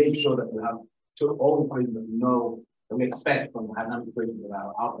you make sure that we have all the equations that we know that we expect from the dynamic equations that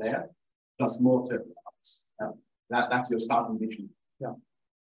are out there, plus more surface parts. That's your starting dictionary. Yeah.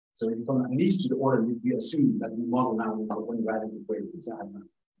 So if you come at least to the order, we assume that we model now when you write the equations.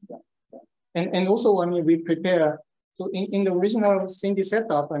 Yeah. And also, I mean, we prepare. So in the original Cindy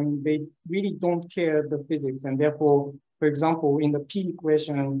setup, I mean, they really don't care the physics, and therefore, for example, in the P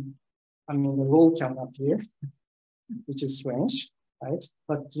equation, I mean, the rho can appear, which is strange, right?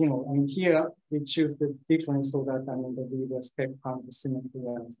 But I mean, here we choose the dictionary so that I mean that we respect kind of the symmetry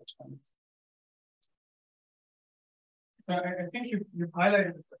and such things. I think you've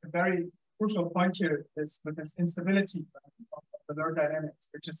highlighted a very crucial point here with this instability of the Lord dynamics,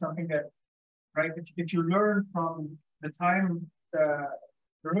 which is something that, right, if you learn from the time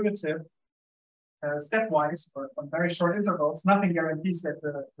derivative stepwise or on very short intervals, nothing guarantees that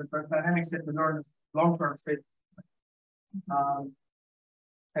the dynamics that we learn is long-term stable.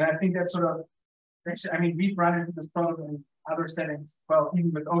 And I think that's sort of, actually, I mean, we've run into this problem in other settings, well,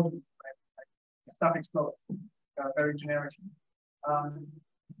 even with OD, right? Like stuff explodes. Very generic.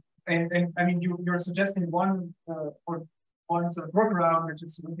 And I mean, you're suggesting one sort of workaround, which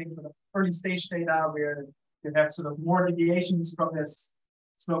is looking for the early stage data where you have sort of more deviations from this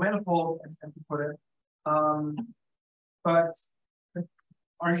slow manifold, as you put it. But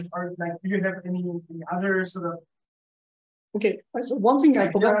are like, do you have any other sort of? Okay, so one thing I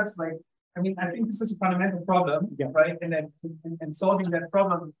forgot. Like, I mean, I think this is a fundamental problem, yeah, right? And then and solving that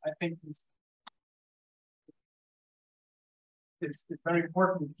problem, I think is very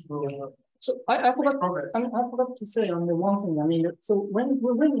important to so I forgot progress. I mean, I forgot to say on the one thing. I mean, so when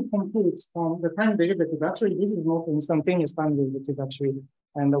we compute the time derivative, actually this is not instantaneous time derivative actually,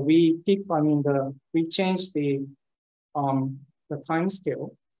 and we pick. I mean, we change the time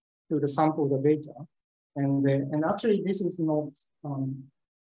scale to the sample the data, and actually this is not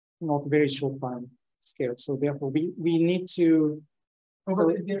very short time scale. So therefore, we need to. So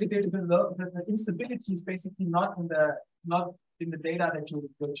the instability is basically not in the data that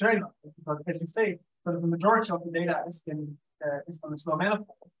you're sharing, because as you say, the majority of the data is on the slow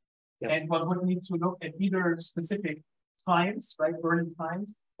manifold. Yes. And one would need to look at either specific times, right, burning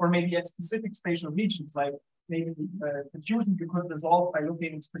times, or maybe at specific spatial regions, like maybe confusion you could resolve by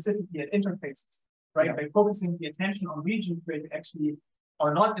looking specifically at interfaces, right, yeah, by focusing the attention on regions where you actually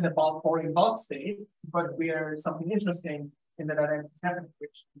are not in a boring bulk state, but where something interesting in the dynamics happening,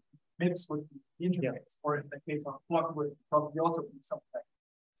 which mix with the interface, yeah, or in the case of plug would probably also be something like,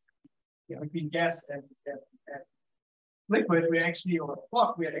 yeah, between gas and liquid, we actually, or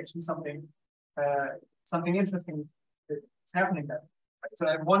plug, we had actually something interesting that's happening there. Right? So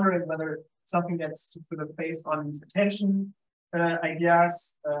I'm wondering whether something that's sort of based on these attention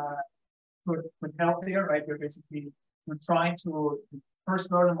ideas could help there, right? We're trying to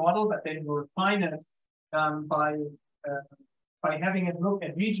first learn a model, but then we refine it by having a look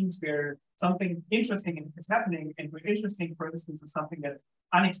at regions where something interesting is happening, and where interesting, for instance, is something that's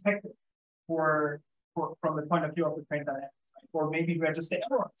unexpected from the point of view of the train dynamics, right? Or maybe we're just the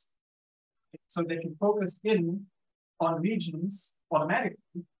errors. So they can focus in on regions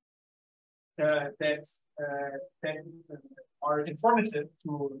automatically that are informative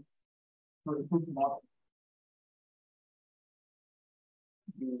to improve the model.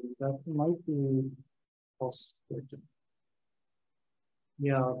 That might be possible.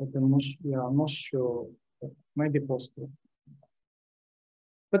 Yeah, but I'm not sure. It might be possible.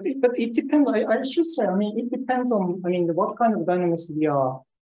 But it depends. I should say, I mean, it depends on, I mean, what kind of dynamics we are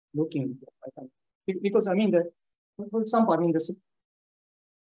looking for. Right? Because, I mean, for example, I mean,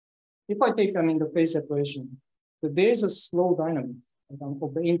 if I take, I mean, the phase separation, there is a slow dynamic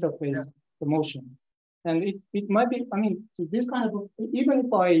of the interface, yeah, the motion. And it might be, I mean, so this kind of, even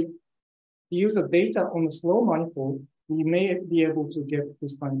if I use the data on the slow manifold, we may be able to get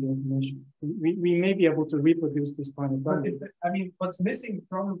this kind of information. We may be able to reproduce this kind of value. I mean, what's missing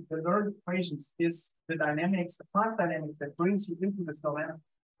from the learned equations is the dynamics, the class dynamics that brings you into the slow manifold.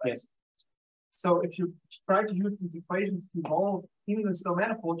 Right? Yes. So if you try to use these equations to evolve in the slow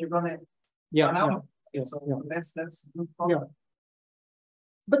manifold, you're gonna run out of it. So that's the problem.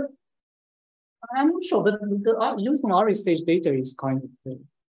 But I'm not sure that using RA stage data is kind of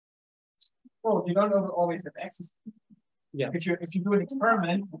well, you don't always have access. Yeah. If you do an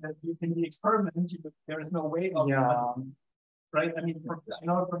experiment, in the experiment, there is no way of right. I mean, for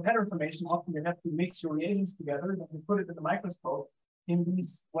better information, often you have to mix your reagents together and you put it in the microscope in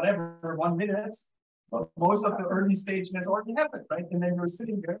these whatever 1 minute. But most of the early stage has already happened, right? And then you're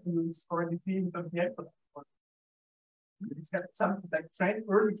sitting there and you're already seeing the output. It's got some like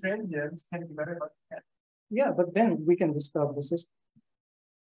early transients can be better, but yeah, but then we can disturb the system.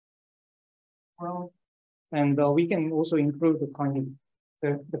 Well, and we can also improve the kind of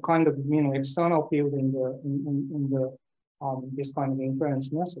external field in the this kind of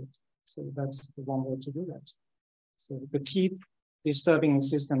inference method. So that's the one way to do that. So to keep disturbing the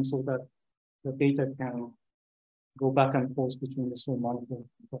system so that the data can go back and forth between the slow manifold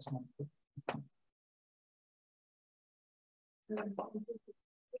and coarse manifold.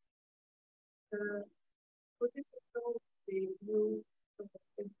 For this approach, they use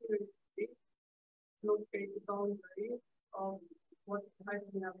locate the boundary of what type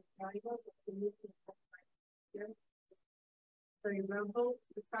of triangle, what's the movement of yeah. For example,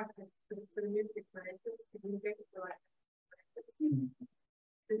 the fact that the music director can get it right.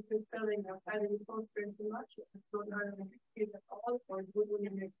 This is telling us either we constrain too much, it's not having a skill at all, or it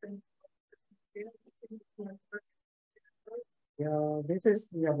wouldn't make sense. Yeah, this is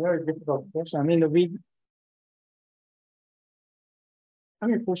a very difficult question. I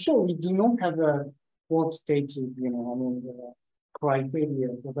mean, for sure, we do not have a quantitative, criteria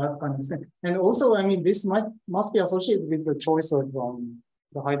for that kind of thing. And also, this must be associated with the choice of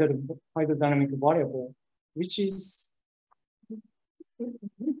the hydrodynamic variable, which is, we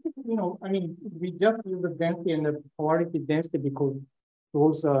just use the density and the polarity density because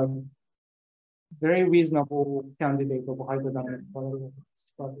those are very reasonable candidate of hydrodynamic variables.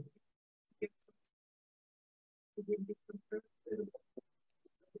 So,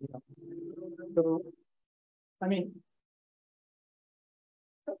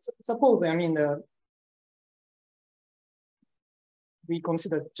 suppose, we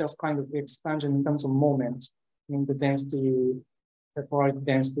consider just kind of the expansion in terms of moment, the density, the polarity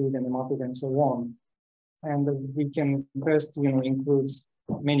density, then the matter, and so on. And we can first, include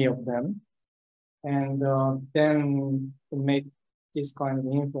many of them. And then to make this kind of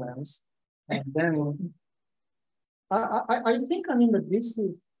inference. And then I think, that this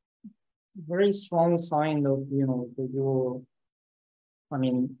is very strong sign of, your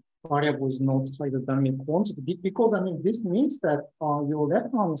variable is not hydrodynamic quantity, because this means that your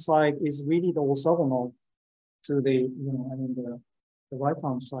left-hand side is really the orthogonal to the, the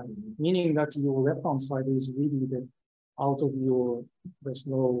right-hand side, meaning that your left-hand side is really the out of the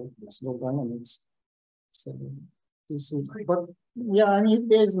slow dynamics. So this is, but yeah, if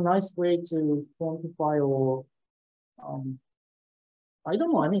there's a nice way to quantify or I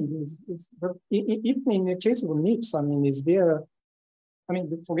don't know. But if in the case of MIPS, is there?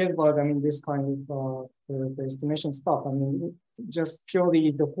 Forget about this kind of the estimation stuff. Just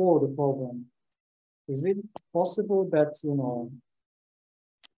purely the whole problem. Is it possible that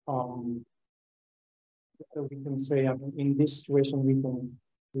we can say in this situation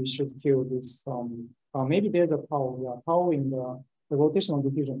we should kill this? Maybe there's a tau. Yeah, tau in the rotational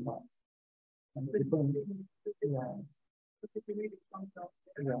diffusion part.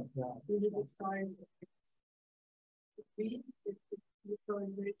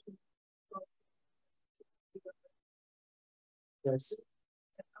 Yes.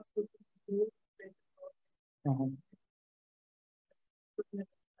 Yeah.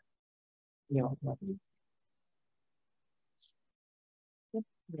 Yeah, that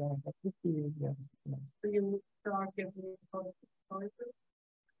would be, yes. So you start getting choices.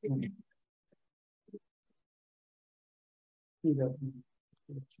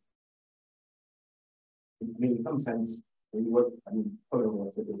 In some sense, it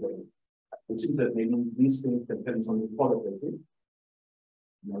seems that maybe these things can tell you something qualitative.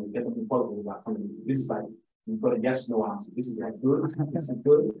 You get something qualitative about something. This is like, you've got a yes, no answer. This is like good, this is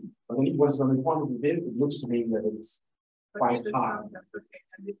good. But when it was something quantitative, it looks to me that it's quite hard.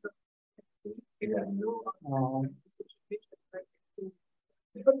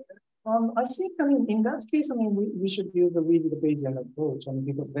 I think, I mean, in that case, I mean, we should use the really the Bayesian approach, I mean,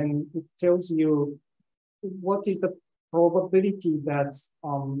 because then it tells you what is the probability that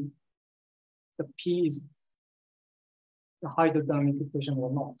the P is the hydrodynamic equation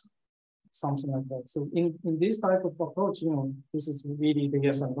or not, something like that. So in this type of approach, you know, this is really the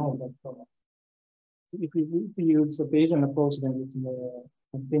yes and no. But if we use the Bayesian approach, then it's more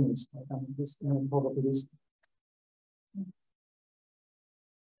continuous. I mean, this probability.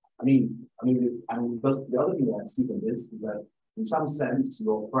 I mean, because the other thing I see from this is that in some sense,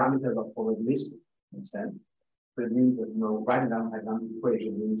 your parameters are probabilistic, understand? So it means that, you know, writing down a dynamic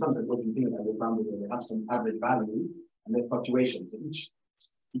equation, in some sense, what you think that your parameters, they have some average value and their fluctuations. Each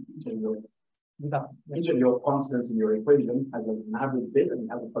of your constants in your equation has an average bit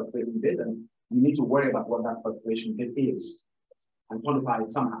and has a fluctuating bit, and you need to worry about what that fluctuation bit is and quantify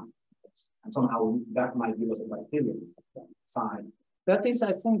it somehow. And somehow that might give us a criterion sign. That is,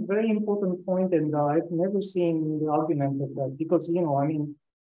 I think, very important point, and I've never seen the argument of that because, you know, I mean,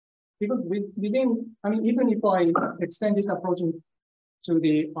 because we didn't, I mean, even if I extend this approach to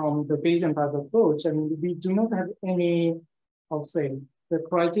the Bayesian type approach, I mean, we do not have any, I'll say, the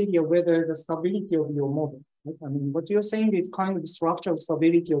criteria whether the stability of your model. Right? I mean, what you're saying is kind of structural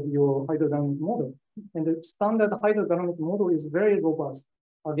stability of your hydrodynamic model, and the standard hydrodynamic model is very robust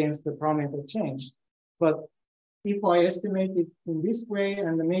against the parameter change, but if I estimate it in this way,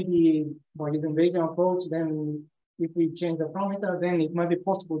 and maybe by using Bayesian approach, then if we change the parameter, then it might be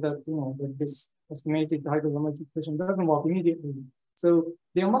possible that, you know, that this estimated hydrodynamic equation doesn't work immediately. So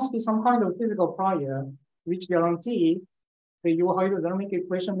there must be some kind of physical prior which guarantee that your hydrodynamic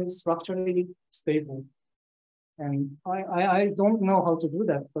equation is structurally stable. And I don't know how to do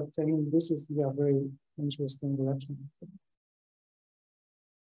that, but I mean, this is a very interesting direction.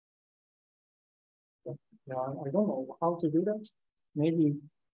 Yeah, I don't know how to do that. Maybe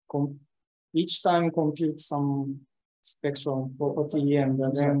each time compute some spectral property and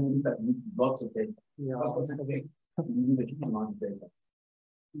then lots of data. Yeah, You need a huge amount of data.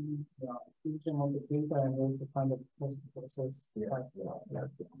 Yeah, huge amount of data and also kind of post process.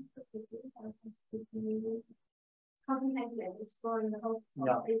 Comprehensive, exploring the whole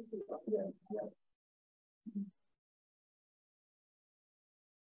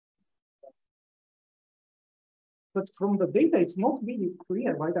But from the data, it's not really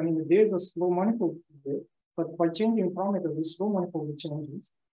clear, right? I mean, there's a slow manifold there, but by changing parameters, the slow manifold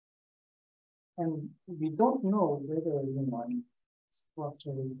changes. And we don't know whether, you know,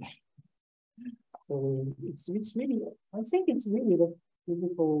 structurally. So it's really, I think it's really the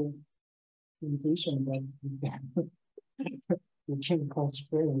physical intuition that we can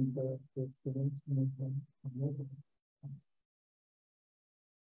constrain the dimension of the model.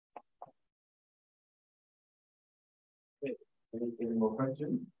 Any more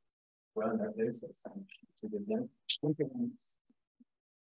questions? Well, in that case, let's finish. Thank you.